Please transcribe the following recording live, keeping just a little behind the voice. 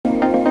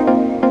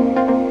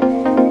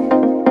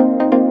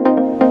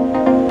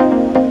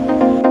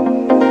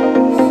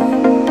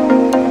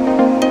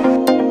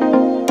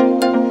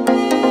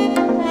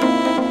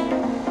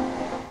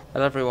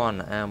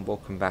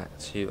welcome back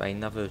to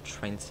another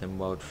Train Sim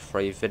World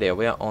 3 video.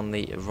 We are on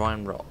the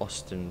Rhein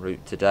Osten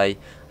route today,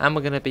 and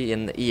we're going to be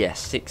in the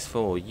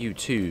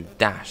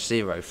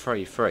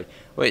ES64U2-033,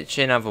 which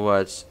in other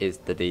words is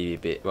the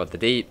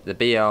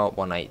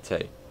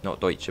BR182, not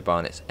Deutsche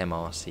Bahn, it's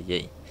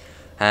MRCE.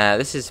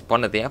 This is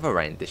one of the other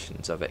Rhein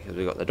editions of it, because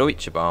we've got the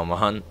Deutsche Bahn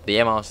one, the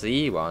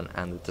MRCE one,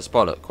 and the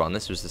Despolok one.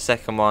 This was the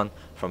second one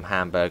from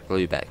Hamburg,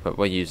 Lübeck, but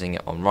we're using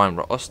it on Rhein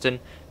Osten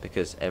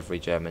because every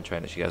German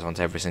train actually goes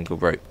onto every single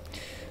route.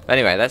 But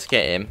anyway, let's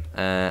get in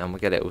and we'll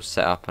get it all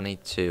set up. I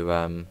need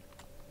to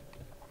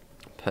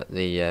put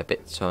the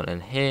bits on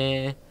in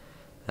here.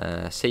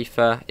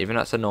 CIFA, even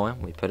though it's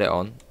annoying, we put it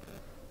on.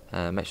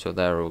 Make sure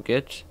they're all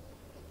good.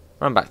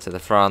 Run back to the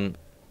front.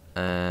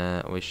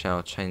 We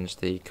shall change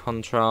the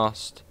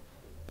contrast.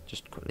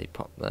 Just quickly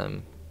pop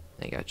them.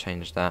 There you go,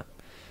 change that.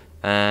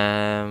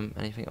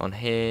 Anything on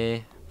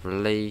here?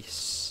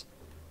 Release.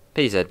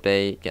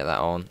 PZB, get that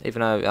on.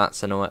 Even though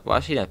that's annoying. Well,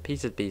 actually, no,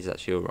 PZB is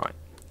actually alright.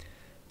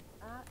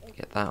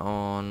 Get that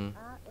on.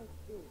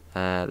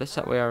 Looks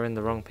like we are in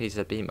the wrong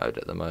PZB mode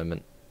at the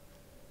moment.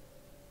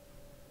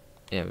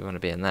 Yeah, we want to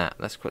be in that.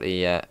 Let's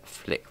quickly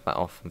flick that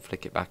off and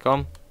flick it back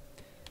on.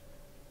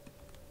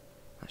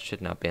 That should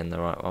now be in the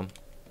right one.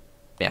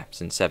 Yeah, it's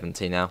in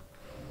 70 now.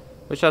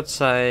 Which I'd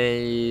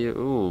say,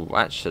 ooh,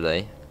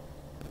 actually,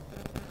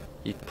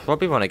 you'd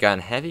probably want to go in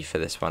heavy for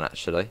this one,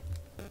 actually.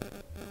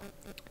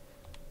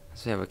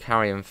 So yeah, we're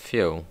carrying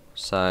fuel,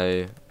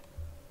 so,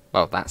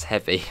 well, that's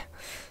heavy.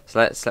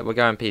 So we'll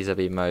go in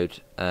PZB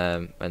mode,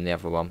 and the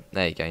other one,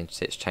 there you go, you can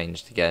see it's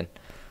changed again.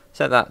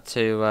 Set that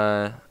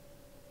to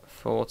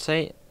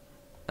 40,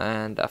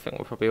 and I think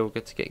we're probably all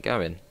good to get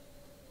going.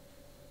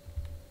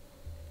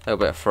 A little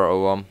bit of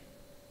throttle on.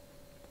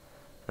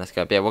 Let's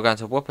go. But yeah, we're going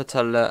to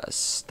Wuppertal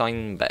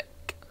Steinbeck.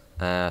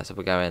 So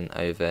we're going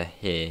over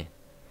here.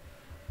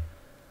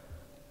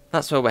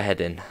 That's where we're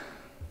heading.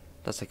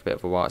 Does take a bit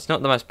of a while. It's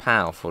not the most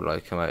powerful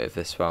locomotive,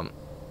 this one.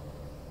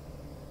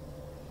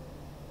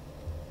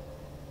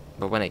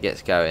 But when it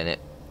gets going,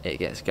 it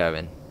gets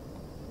going.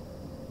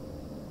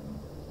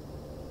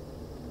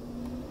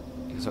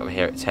 You can sort of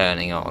hear it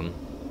turning on.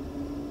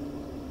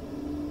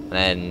 And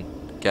then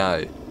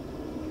go.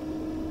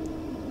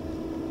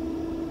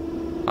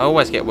 I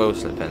always get wheel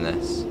slip in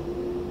this.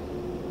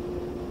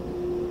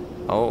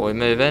 Oh, we're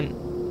moving.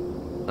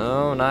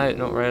 Oh no,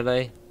 not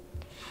really.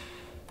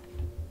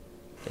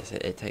 Yes,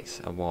 it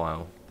takes a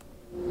while.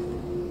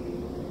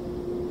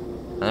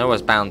 And I'm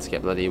always bound to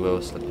get bloody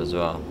wheel slip as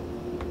well.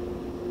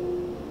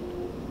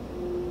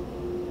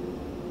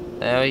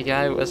 There we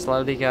go, we're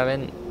slowly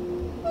going.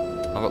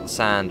 I've got the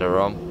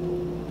sander on,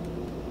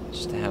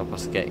 just to help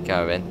us get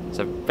going. It's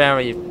a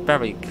very,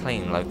 very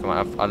clean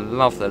locomotive. I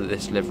love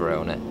this livery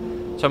on it.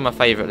 It's one of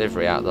my favourite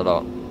livery out of the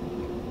lot.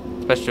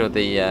 Especially with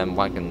the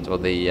wagons or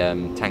the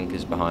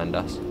tankers behind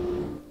us.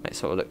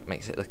 Makes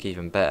it look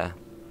even better.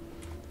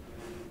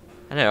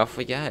 And now off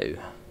we go.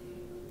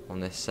 On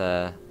this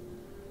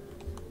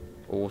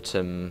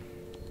autumn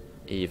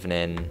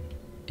evening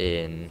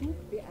in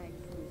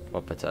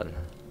Wuppertal.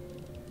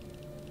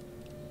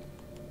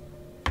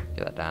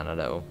 Get that down a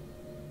little.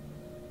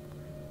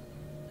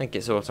 I think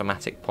it's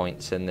automatic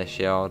points in this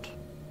yard.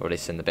 Or at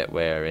least in the bit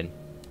we're in.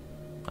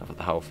 Over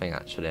the whole thing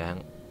actually, I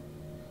think.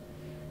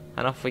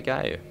 And off we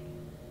go.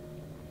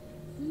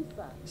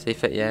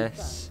 CIFA,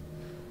 yes.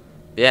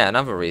 But yeah,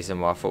 another reason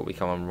why I thought we'd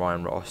come on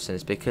Rhein Osten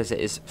is because it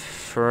is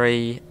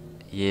 3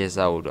 years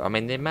old. I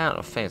mean, the amount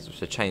of things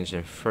which have changed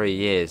in 3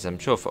 years, I'm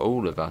sure for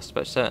all of us,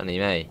 but certainly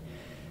me.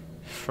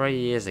 3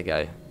 years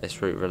ago, this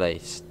route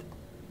released.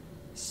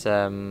 It's,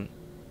 yeah,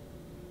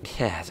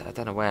 I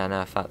don't know where on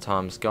earth that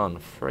time's gone.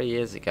 3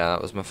 years ago,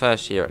 that was my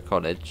first year at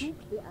college.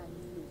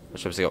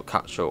 Which obviously got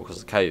cut short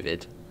because of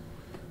COVID.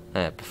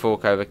 Before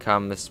COVID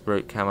come, this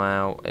route came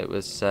out. It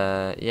was,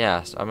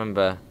 yeah, I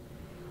remember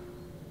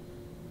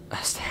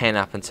staying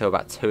up until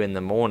about 2 in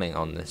the morning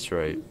on this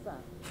route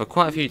for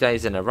quite a few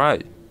days in a row.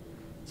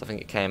 So I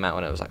think it came out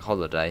when it was like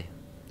holiday,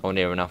 or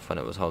near enough when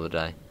it was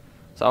holiday.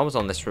 So I was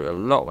on this route a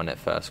lot when it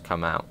first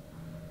came out.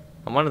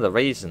 And one of the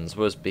reasons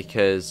was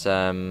because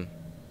what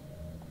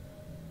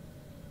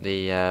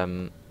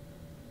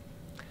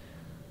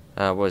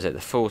was it?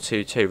 The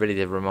 422 really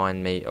did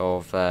remind me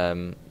of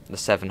the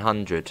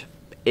 700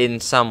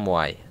 in some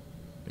way.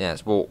 Yeah,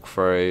 it's walk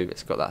through.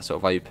 It's got that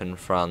sort of open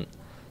front.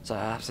 So I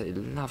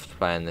absolutely loved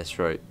playing this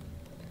route.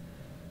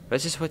 But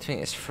it's just weird to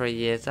think it's 3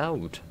 years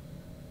old,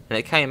 and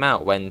it came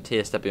out when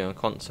TSW and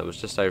Consa was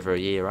just over a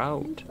year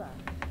old.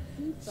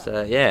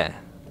 So yeah,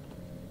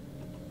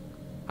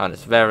 and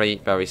it's very,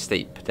 very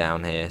steep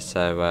down here.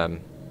 So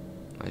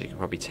as you can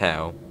probably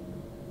tell,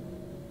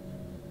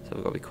 so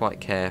we've got to be quite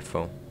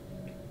careful.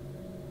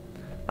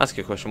 That's a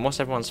good question. What's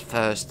everyone's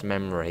first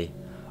memory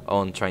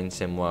on Train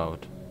Sim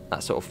World?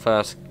 That sort of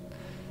first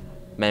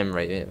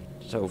memory, it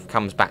sort of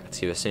comes back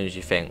to you as soon as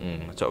you think,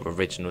 sort of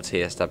original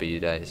TSW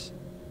days.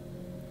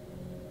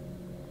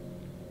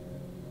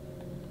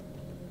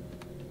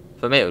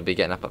 For me, it would be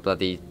getting up at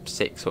bloody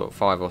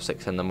 5 or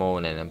 6 in the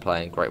morning and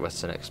playing Great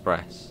Western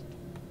Express.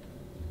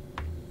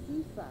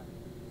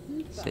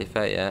 See if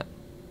it yet.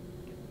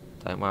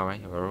 Don't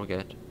worry, we're all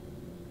good.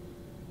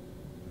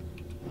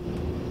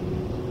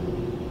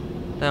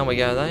 Down we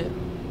go though.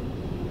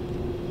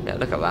 Yeah,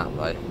 look at that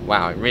though.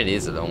 Wow, it really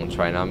is a long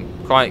train.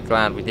 I'm quite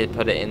glad we did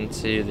put it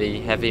into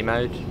the heavy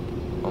mode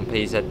on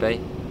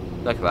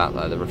PZB. Look at that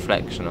though, the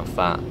reflection of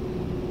that.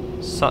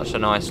 Such a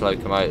nice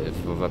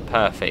locomotive with a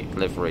perfect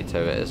livery to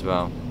it as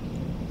well.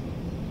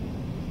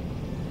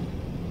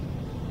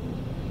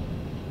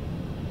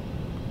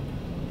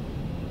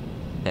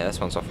 Yeah,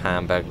 this one's off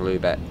Hamburg,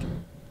 Lübeck.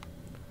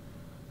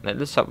 And it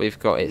looks like we've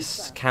got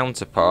its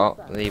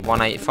counterpart, the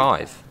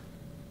 185.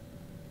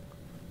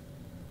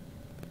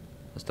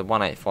 As the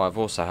 185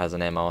 also has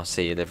an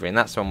MRCE livery, and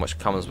that's the one which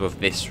comes with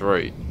this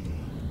route.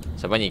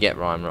 So when you get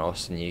Rhein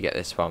Osten, you get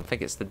this one. I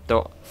think it's the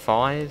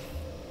 .5?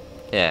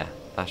 Yeah,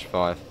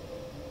 -5.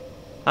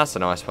 That's a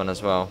nice one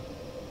as well.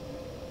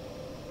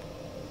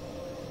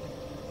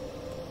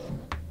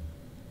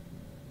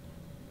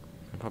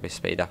 I'll probably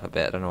speed up a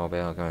bit, I don't know why we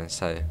are going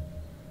so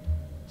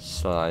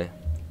slow.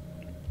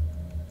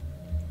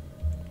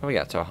 We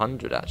get to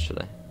 100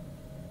 actually.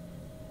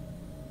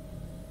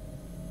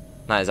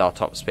 That is our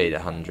top speed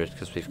at 100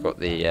 because we've got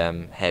the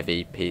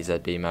heavy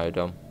PZB mode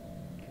on.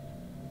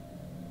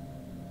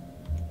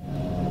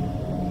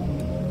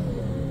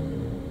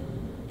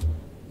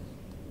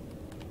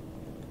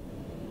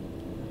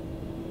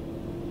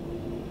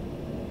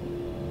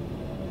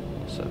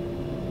 So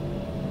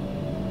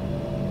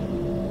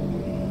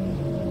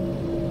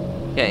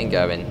getting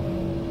going.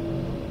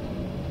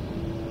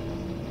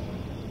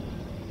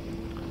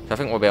 I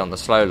think we'll be on the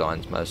slow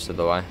lines most of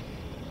the way.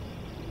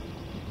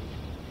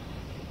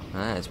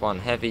 There's one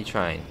heavy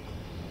train.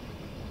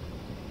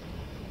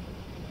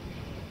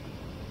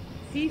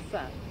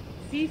 FIFA,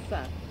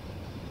 FIFA.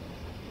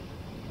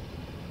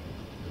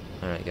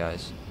 There it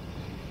goes.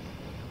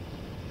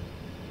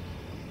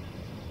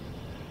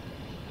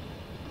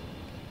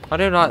 I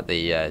do like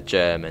the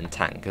German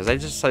tankers. They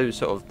just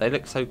they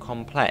look so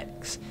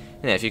complex.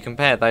 You know, if you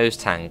compare those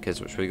tankers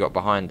which we got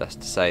behind us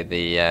to say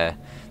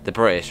the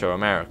British or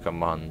American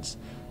ones,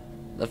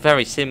 they're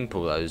very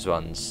simple. Those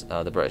ones,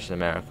 the British and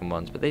American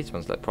ones, but these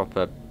ones look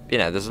proper. You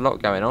know, there's a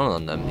lot going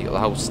on them. You got the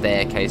whole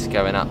staircase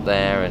going up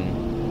there,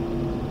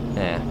 and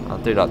yeah, I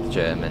do like the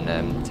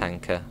German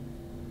tankers.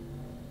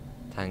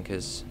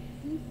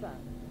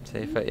 See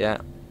if it,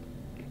 yeah,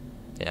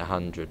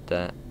 100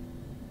 there.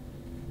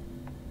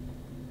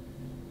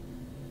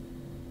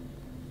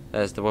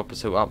 There's the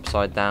Wuppertal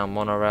upside down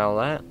monorail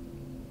there.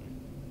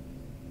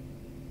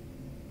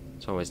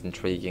 It's always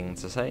intriguing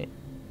to see.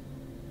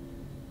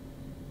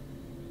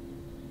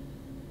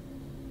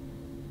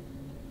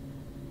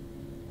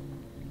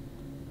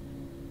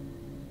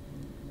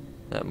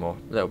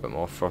 A little bit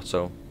more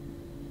throttle.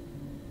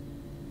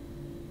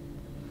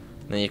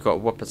 And then you've got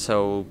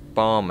Wuppertal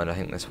Barmen, I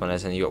think this one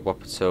is, and you've got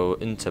Wuppertal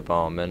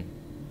Unterbarmen,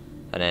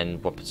 and then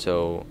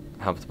Wuppertal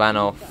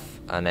Hauptbahnhof,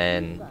 and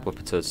then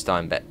Wuppertal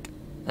Steinbeck,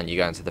 and you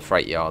go into the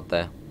freight yard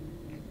there.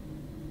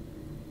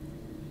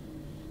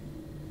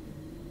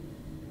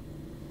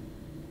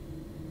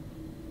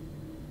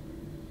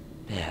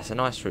 Yeah, it's a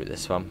nice route,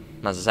 this one.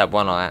 As I said,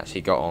 one I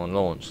actually got on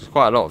launch. There's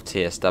quite a lot of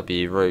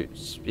TSW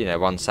routes, you know,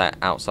 ones set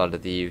outside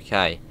of the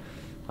UK.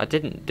 I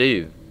didn't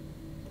usually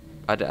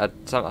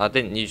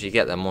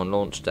get them on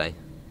launch day,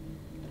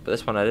 but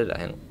this one I did, I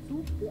think.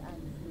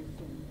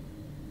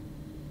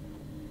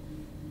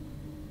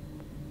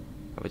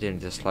 We do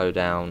need to slow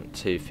down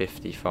to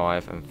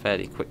 55 and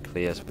fairly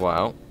quickly as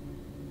well,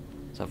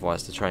 so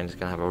otherwise the train is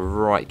going to have a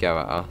right go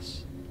at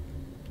us.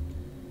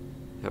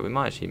 But we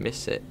might actually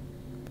miss it.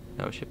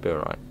 No, we should be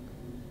alright.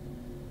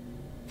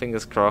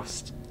 Fingers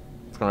crossed.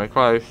 It's going to be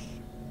close.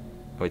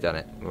 Oh, we done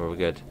it. We're all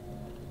good.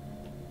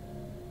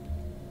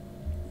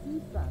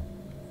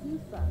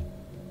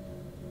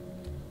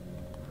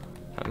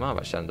 I might have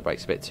actually done the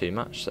brakes a bit too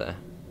much there.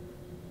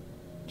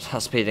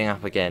 Start speeding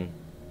up again.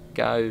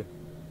 Go.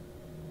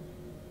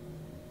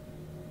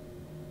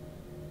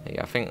 There you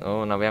go. I think,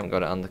 oh no, we haven't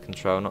got it under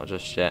control, not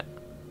just yet.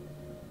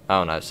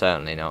 Oh no,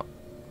 certainly not.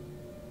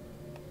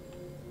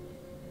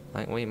 I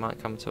think we might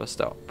come to a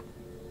stop.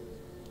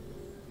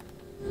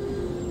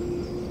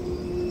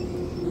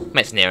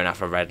 It's near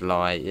enough a red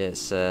light.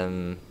 It's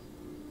come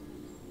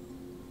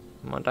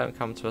on, don't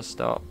come to a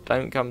stop.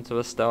 Don't come to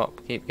a stop.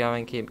 Keep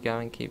going, keep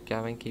going, keep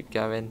going, keep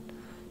going.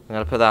 I'm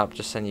gonna put that up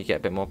just so you get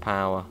a bit more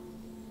power.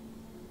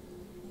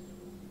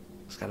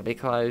 It's gonna be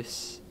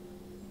close.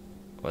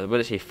 Well, we're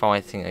literally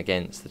fighting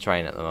against the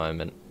train at the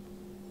moment.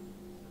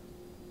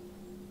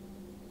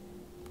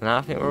 No,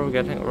 I think we're all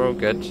good. I think we're all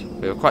good.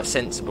 We were quite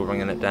sensible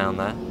bringing it down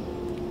there.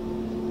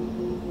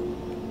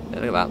 Yeah,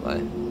 look at that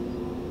though.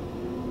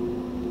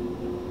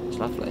 It's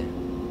lovely.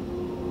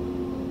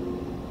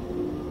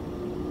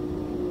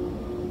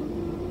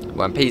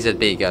 When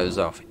PZB goes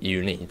off,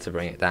 you need to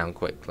bring it down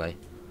quickly.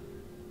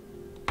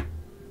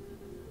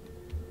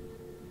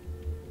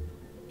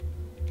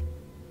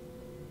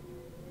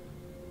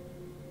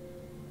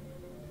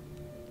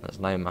 There's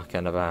no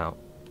mucking about.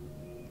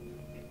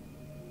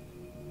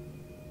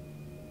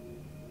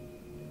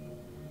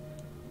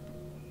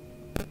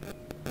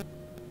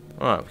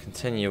 Alright, we'll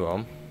continue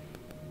on.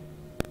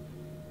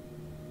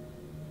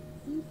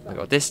 We've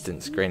got a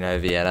distance green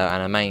over yellow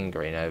and a main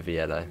green over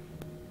yellow.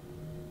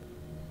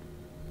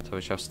 So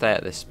we shall stay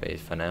at this speed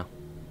for now.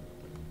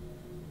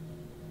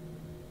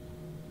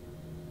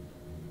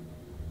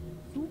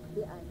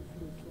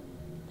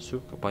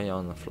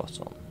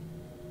 Zugbeeinflussung.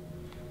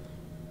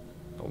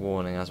 Got a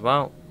warning as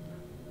well.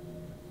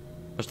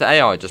 Which the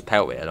AI just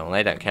pelt it along,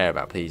 they don't care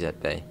about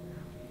PZB.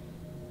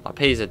 Like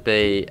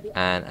PZB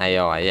and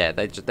AI, yeah,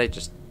 they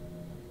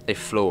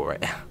floor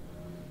it.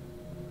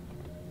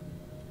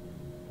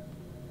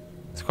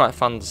 It's quite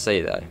fun to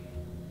see though.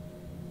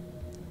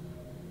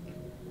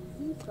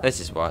 This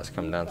is why it's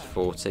come down to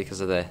 40 because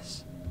of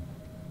this.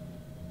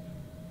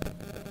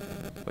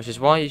 Which is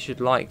why you should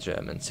like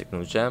German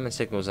signals. German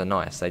signals are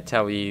nice. They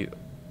tell you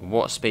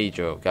what speed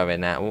you're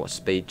going at, what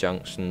speed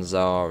junctions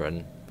are,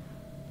 and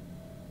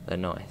they're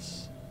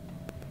nice.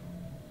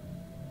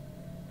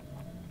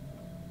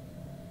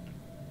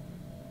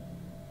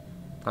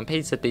 And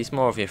PZB's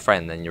more of your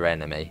friend than your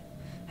enemy.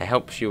 It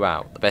helps you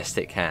out the best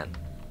it can.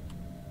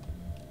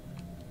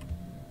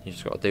 You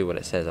just got to do what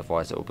it says,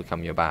 otherwise it will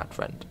become your bad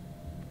friend.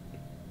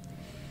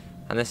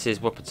 And this is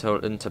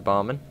Wuppertal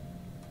Steinbeck.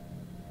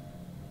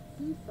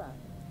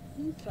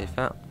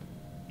 Tiefer.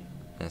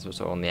 It's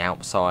also on the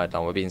outside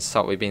line. We're being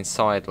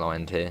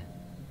sidelined here.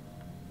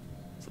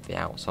 It's the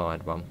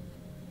outside one.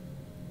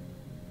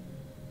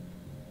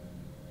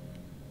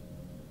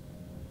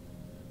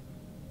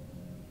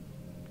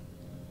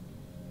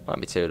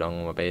 Won't be too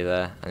long, we'll be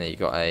there. And then you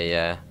got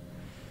a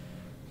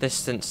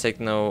distance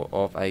signal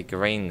of a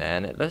green there,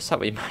 and it looks like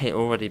we may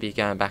already be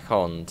going back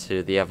on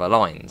to the other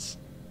lines.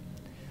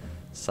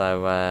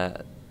 So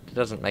it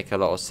doesn't make a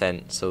lot of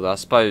sense. Although I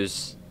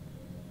suppose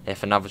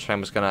if another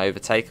train was going to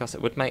overtake us,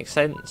 it would make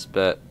sense,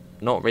 but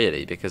not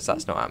really, because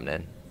that's not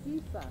happening.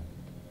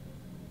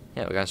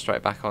 Yeah, we're going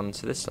straight back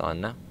onto this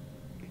line now.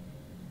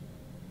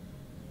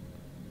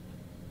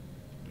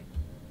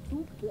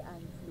 There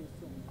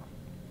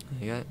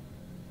you go.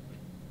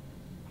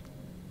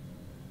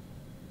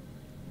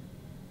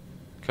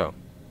 Cool.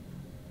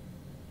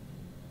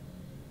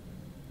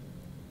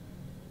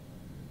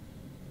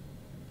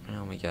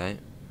 There we go.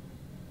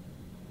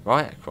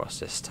 Right across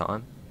this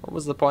time. What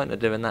was the point of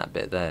doing that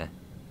bit there?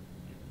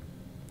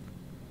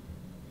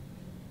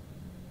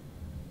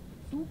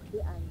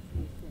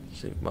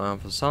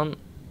 Zugbeeinflussung.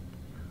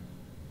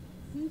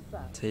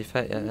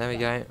 Tiefer, yeah, there we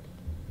go.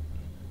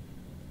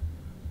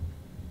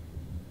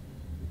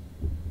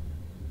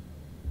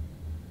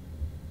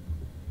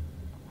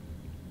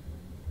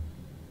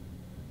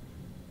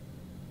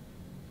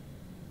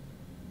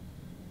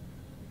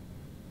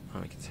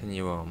 Right, we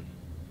continue on.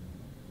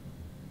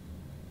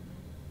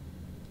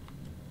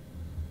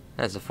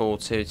 There's a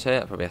 422,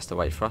 that probably has to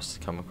wait for us to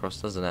come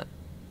across, doesn't it?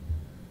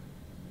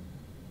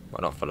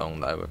 Well, not for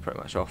long though, we're pretty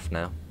much off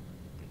now.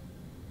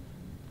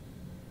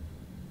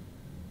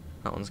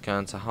 That one's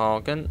going to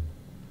Hagen.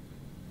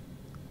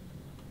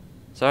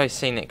 It's a very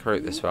scenic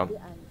route, this one.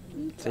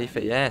 See if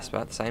it, yeah, it's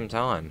about the same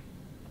time.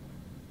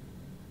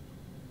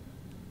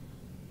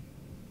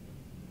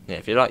 Yeah,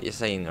 if you like your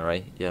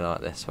scenery, you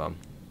like this one.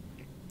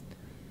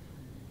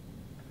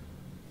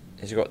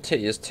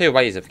 There's two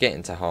ways of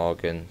getting to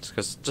Hagen,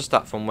 because just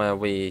up from where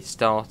we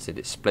started,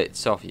 it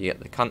splits off. You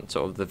get the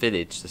sort of the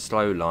village, the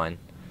slow line,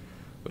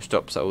 which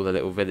stops at all the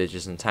little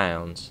villages and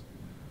towns.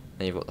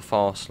 Then you've got the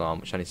fast line,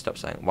 which only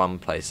stops at one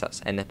place.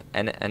 That's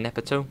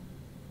Wuppertal.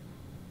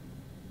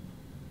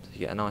 So you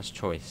get a nice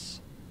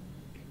choice.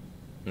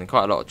 And then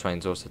quite a lot of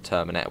trains also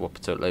terminate at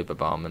Wuppertal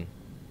Steinbeck.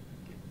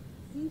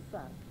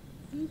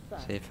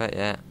 See if it,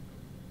 yeah.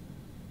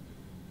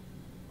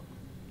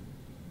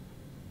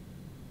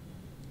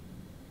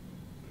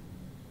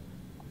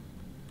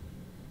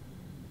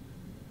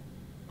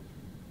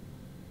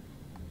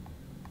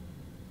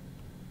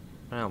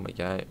 Round we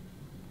go.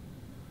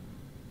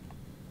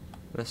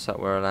 Looks like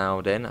we're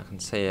allowed in. I can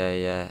see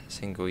a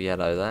single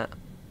yellow there.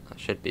 That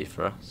should be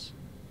for us.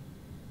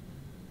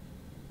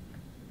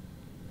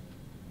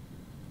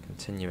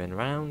 Continuing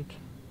round.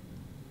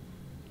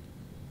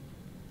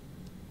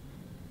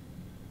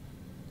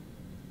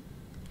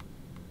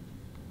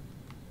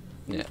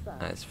 Yeah,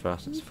 that's for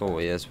us. It's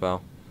 40 as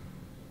well.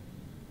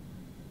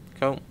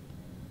 Cool.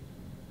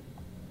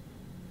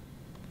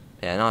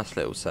 Yeah, nice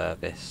little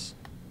service.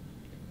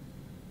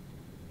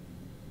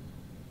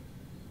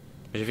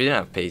 Which if you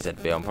didn't have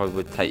PZB on, probably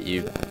would take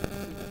you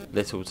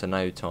little to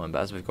no time,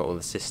 but as we've got all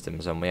the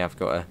systems on, we have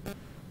got to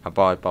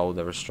abide by all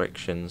the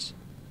restrictions.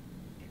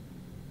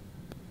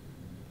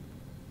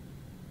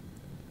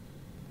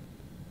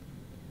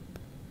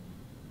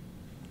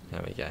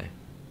 There we go.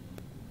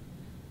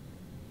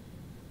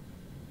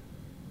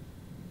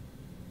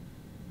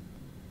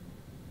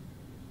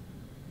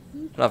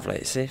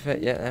 Lovely, see if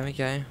it, yeah, there we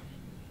go.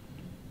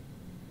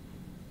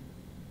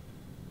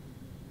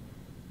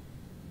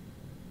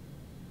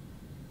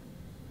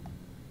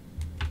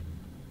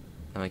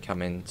 Then we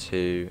come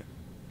into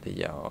the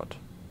yard.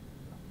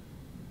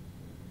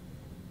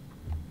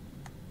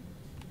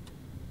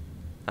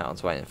 That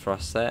one's waiting for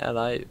us there,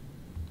 hello.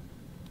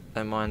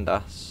 don't mind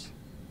us.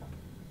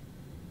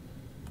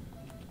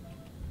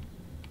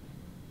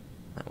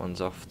 That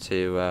one's off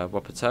to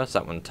Wuppertal, so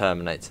that one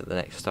terminates at the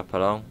next stop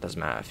along. Doesn't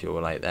matter if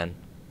you're late then.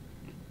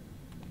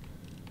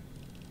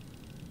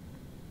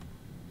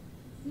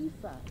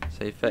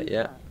 Seafit,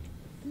 yeah.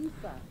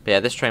 But yeah,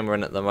 this train we're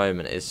in at the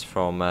moment is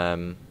from,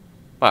 well,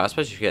 I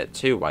suppose you can get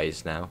two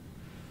ways now.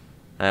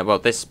 Well,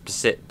 this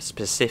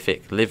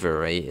specific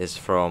livery is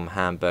from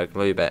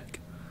Hamburg-Lübeck.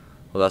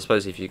 Well, I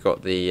suppose if you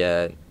got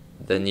the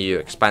new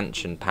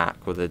expansion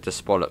pack with the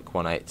Despolok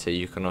 182,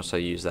 you can also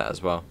use that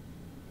as well.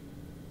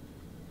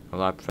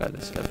 Well, I prefer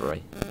this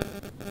livery.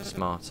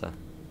 Smarter.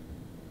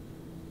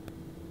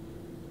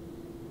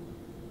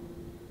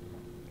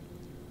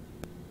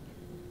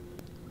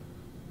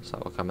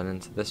 So we're coming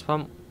into this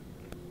one.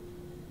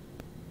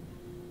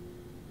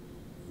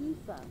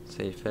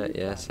 Seafit,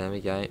 yes, there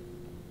we go.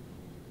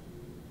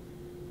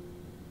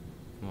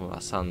 Oh,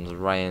 that sun's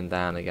raining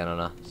down again on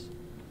us.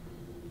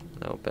 A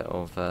little bit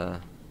of,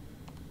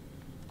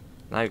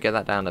 no, get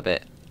that down a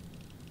bit.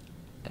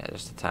 Yeah,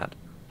 just a tad.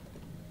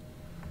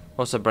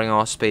 Also bring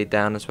our speed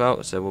down as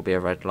well, so there will be a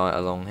red light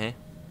along here.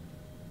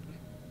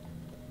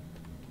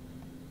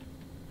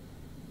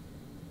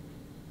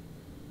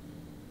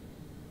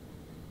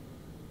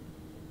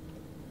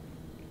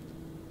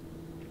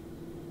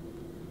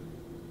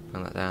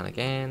 Bring that down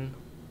again.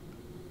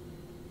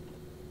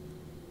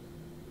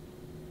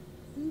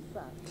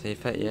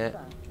 Seafit, yeah.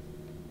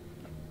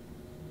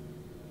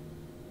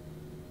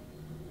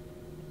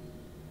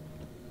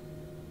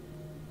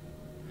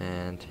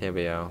 And here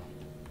we are.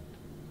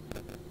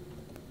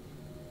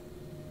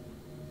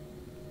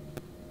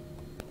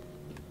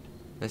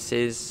 This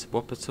is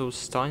Wuppertal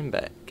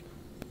Steinbeck.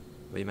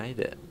 We made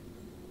it.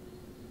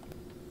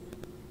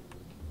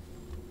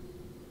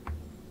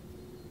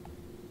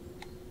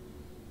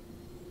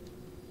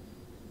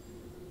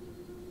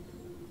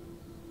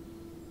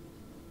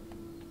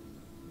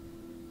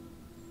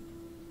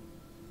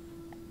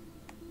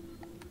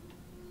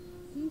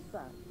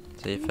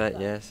 Seafit,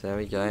 yes, there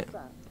we go.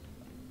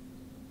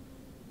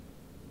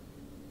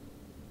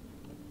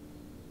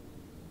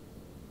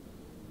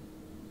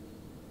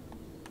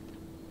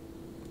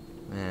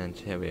 And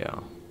here we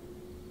are.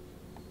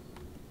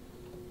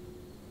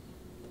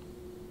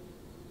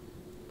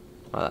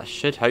 Well, that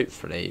should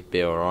hopefully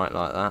be alright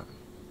like that.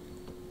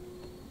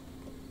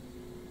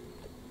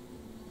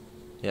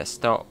 Yeah,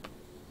 stop.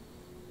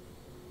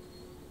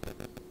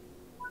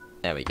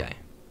 There we go.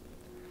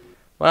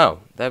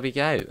 Well, there we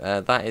go.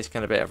 That is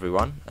going to be it,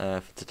 everyone,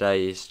 for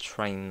today's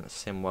Train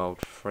Sim World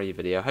 3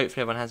 video.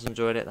 Hopefully everyone has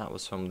enjoyed it. That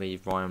was from the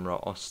Rhein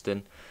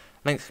Osten.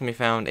 Links can be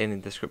found in the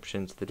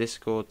description to the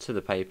Discord, to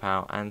the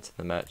PayPal, and to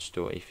the merch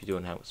store if you do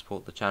want to help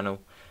support the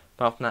channel.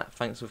 But apart from that,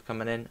 thanks for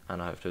coming in,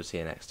 and I hope to see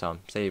you next time.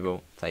 See you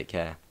all. Take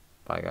care.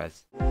 Bye,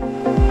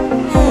 guys.